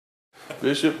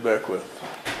Bishop Beckwith,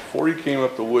 before you came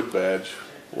up the Wood Badge,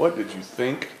 what did you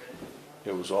think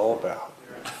it was all about?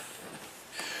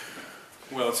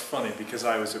 Well, it's funny because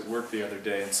I was at work the other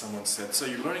day and someone said, "So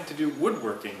you're learning to do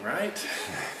woodworking, right?"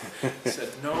 I said,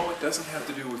 "No, it doesn't have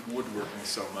to do with woodworking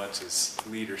so much as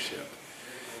leadership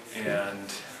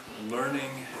and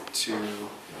learning to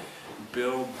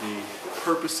build the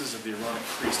purposes of the Aaronic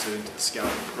priesthood into the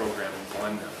scouting program and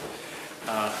blend them."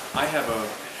 I have a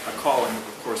calling that,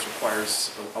 of course,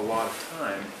 requires a lot of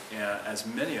time, as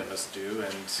many of us do,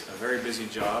 and a very busy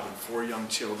job and 4 young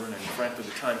children, and frankly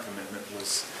the time commitment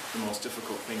was the most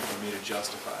difficult thing for me to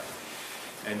justify.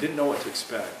 And didn't know what to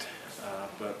expect,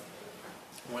 but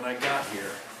when I got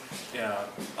here,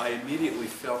 I immediately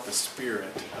felt the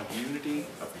spirit of unity,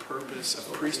 of purpose,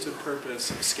 of priesthood purpose,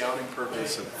 of scouting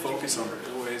purpose, of focus on the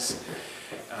boys,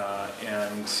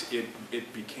 and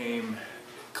it became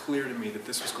clear to me that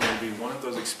this was going to be one of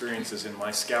those experiences in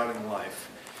my scouting life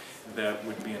that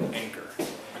would be an anchor,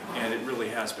 and it really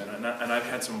has been. And I've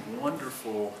had some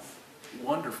wonderful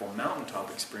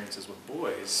mountaintop experiences with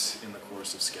boys in the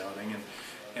course of scouting,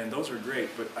 and those are great,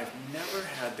 but I've never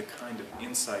had the kind of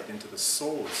insight into the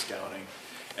soul of scouting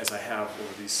as I have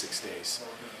over these 6 days.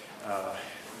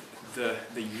 The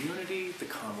unity, the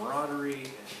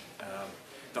camaraderie,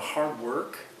 the hard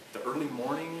work, the early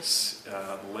mornings,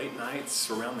 the late nights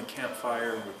around the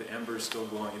campfire with the embers still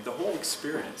glowing, the whole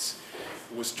experience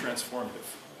was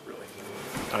transformative, really.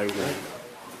 I agree.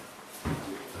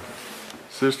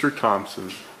 Sister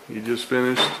Thompson, you just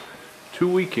finished 2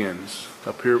 weekends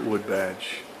up here at Wood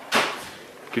Badge.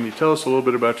 Can you tell us a little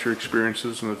bit about your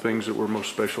experiences and the things that were most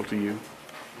special to you?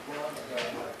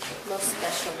 Most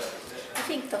special. I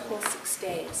think the whole 6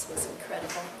 days was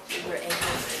incredible. We were able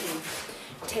to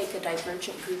take a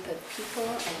divergent group of people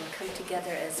and come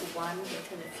together as one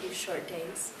within a few short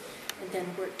days, and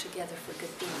then work together for good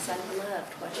things. I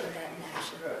loved watching that in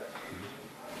action.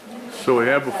 So we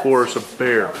have before us a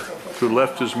bear who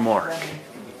left his mark.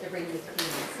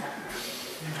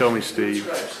 Tell me, Steve,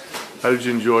 how did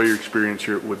you enjoy your experience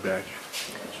here at Wood Badge?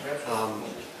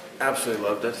 Absolutely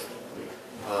loved it.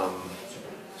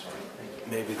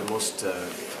 Maybe the most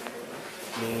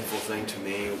meaningful thing to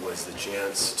me was the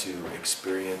chance to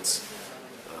experience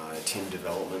team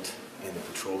development in the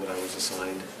patrol that I was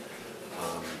assigned.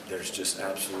 There's just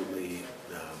absolutely,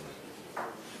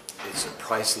 it's a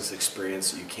priceless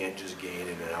experience that you can't just gain in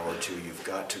an hour or two. You've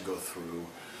got to go through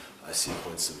a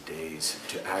sequence of days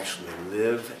to actually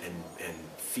live and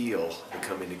feel the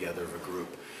coming together of a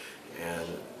group. And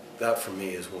that for me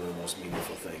is one of the most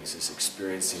meaningful things, is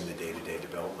experiencing the day-to-day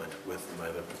development with my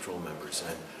other patrol members.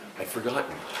 And I'd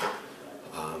forgotten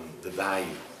the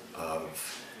value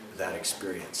of that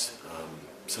experience.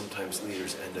 Sometimes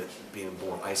leaders end up being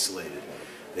more isolated.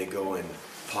 They go in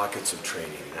pockets of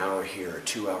training, an hour here,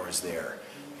 2 hours there.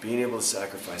 Being able to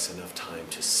sacrifice enough time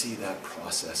to see that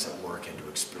process at work and to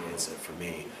experience it, for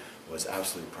me, was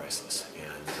absolutely priceless,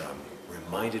 and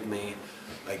reminded me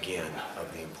again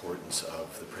of the importance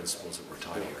of the principles that we're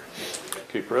taught here.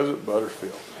 Okay, President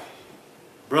Butterfield.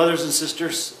 Brothers and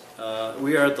sisters,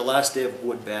 we are at the last day of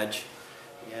Wood Badge,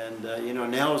 and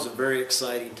now is a very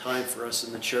exciting time for us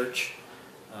in the church.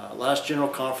 Last General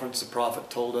Conference, the prophet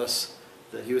told us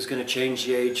that he was going to change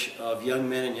the age of young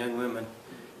men and young women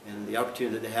and the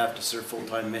opportunity that they have to serve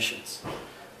full-time missions.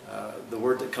 The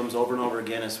word that comes over and over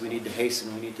again is we need to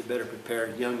hasten, we need to better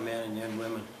prepare young men and young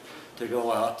women to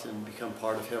go out and become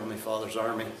part of Heavenly Father's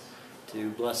army to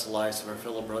bless the lives of our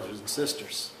fellow brothers and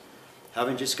sisters.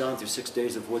 Having just gone through 6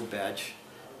 days of Wood Badge,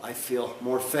 I feel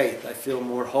more faith, I feel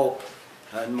more hope,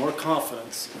 and more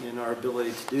confidence in our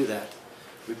ability to do that.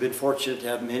 We've been fortunate to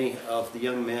have many of the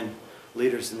young men,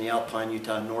 leaders in the Alpine,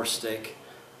 Utah, North Stake,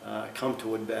 come to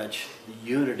Wood Badge. The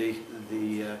unity,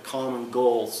 the common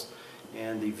goals,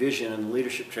 and the vision and the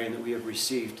leadership training that we have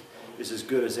received is as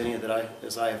good as any that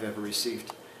I have ever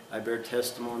received. I bear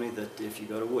testimony that if you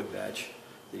go to Wood Badge,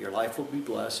 that your life will be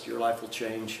blessed, your life will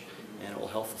change, and it will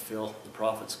help fulfill the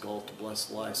prophet's goal to bless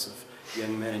the lives of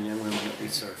young men and young women that we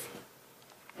serve.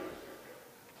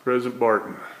 President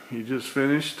Barton, you just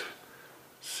finished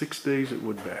 6 days at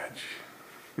Wood Badge.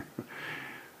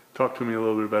 Talk to me a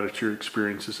little bit about your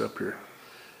experiences up here.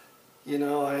 You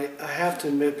know, I have to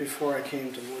admit, before I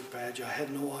came to Wood Badge, I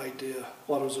had no idea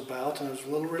what it was about, and I was a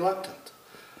little reluctant.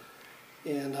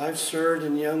 And I've served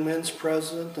in Young Men's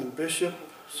President and Bishop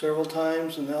several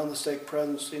times, and now in the Stake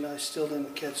Presidency, and I still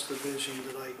didn't catch the vision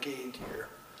that I gained here.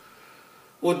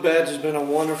 Wood Badge has been a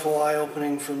wonderful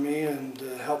eye-opening for me, and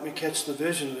helped me catch the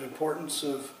vision, the importance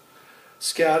of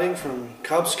scouting, from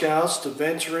Cub Scouts to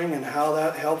venturing, and how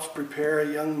that helps prepare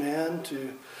a young man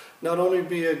to not only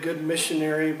be a good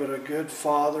missionary, but a good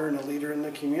father and a leader in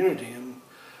the community. And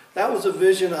that was a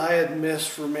vision I had missed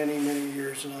for many, many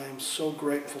years, and I am so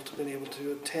grateful to be able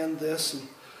to attend this. And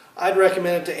I'd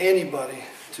recommend it to anybody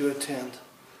to attend,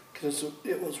 because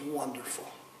it was wonderful.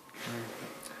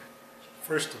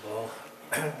 First of all,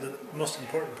 the most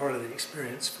important part of the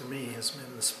experience for me has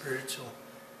been the spiritual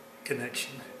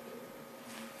connection,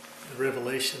 the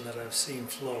revelation that I've seen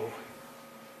flow,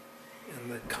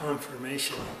 and the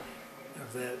confirmation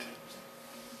of that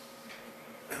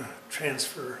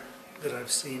transfer that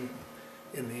I've seen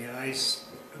in the eyes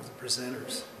of the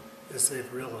presenters as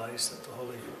they've realized that the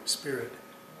Holy Spirit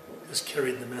has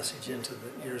carried the message into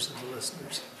the ears of the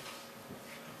listeners.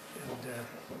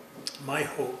 And my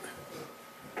hope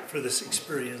for this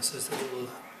experience is that it will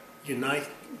unite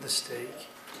the stake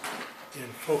in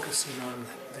focusing on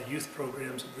the youth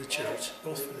programs of the church,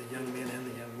 both for the young men and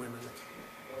the young women,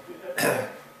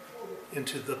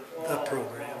 into the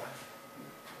program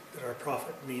that our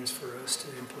prophet means for us to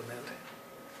implement.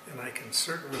 And I can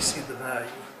certainly see the value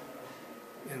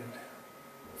in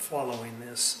following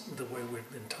this the way we've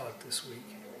been taught this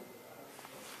week.